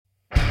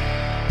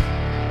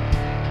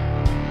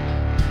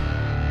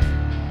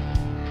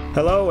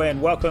Hello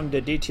and welcome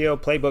to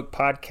DTO Playbook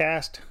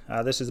Podcast.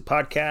 This is a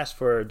podcast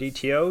for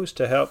DTOs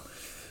to help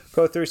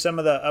go through some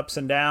of the ups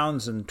and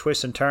downs and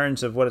twists and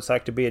turns of what it's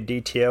like to be a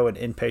DTO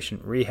in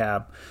inpatient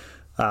rehab.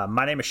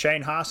 My name is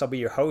Shane Haas. I'll be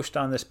your host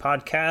on this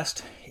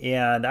podcast,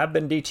 and I've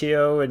been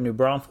DTO in New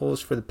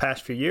Braunfels for the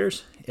past few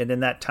years, and in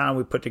that time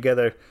we put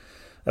together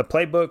a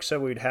playbook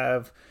so we'd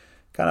have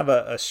kind of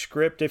a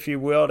script, if you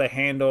will, to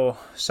handle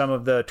some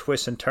of the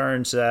twists and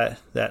turns that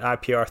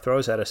IPR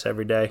throws at us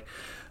every day.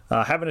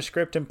 Having a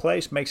script in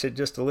place makes it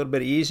just a little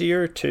bit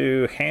easier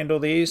to handle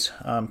these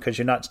because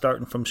you're not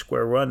starting from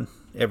square one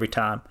every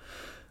time.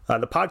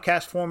 The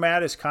podcast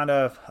format is kind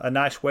of a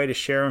nice way to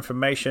share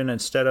information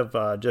instead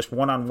of just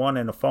one-on-one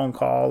in a phone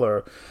call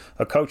or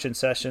a coaching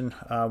session.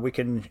 We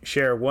can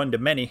share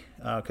one-to-many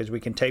because we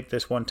can tape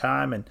this one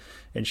time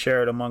and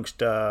share it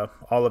amongst all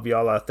of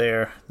y'all out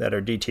there that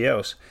are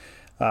DTOs.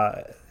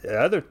 The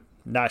other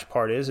nice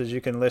part is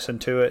you can listen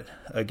to it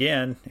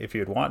again if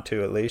you'd want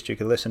to. At least you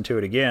can listen to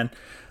it again.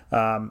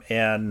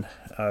 And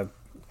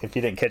if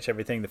you didn't catch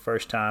everything the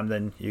first time,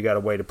 then you got a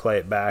way to play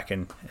it back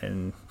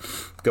and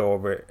go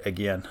over it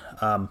again.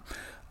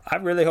 I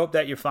really hope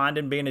that you're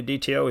finding being a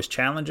DTO is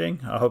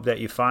challenging. I hope that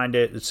you find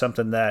it's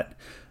something that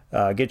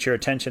gets your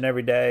attention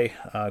every day,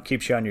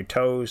 keeps you on your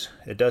toes.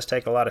 It does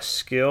take a lot of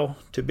skill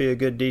to be a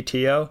good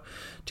DTO,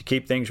 to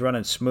keep things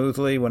running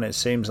smoothly when it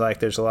seems like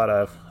there's a lot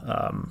of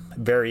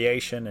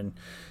variation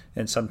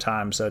and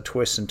sometimes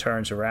twists and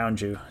turns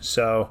around you.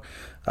 So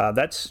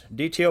that's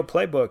DTO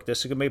Playbook. This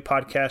is going to be a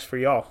podcast for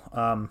y'all.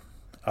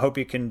 I hope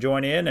you can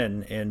join in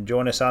and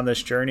join us on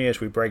this journey as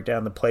we break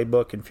down the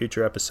playbook in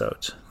future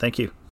episodes. Thank you.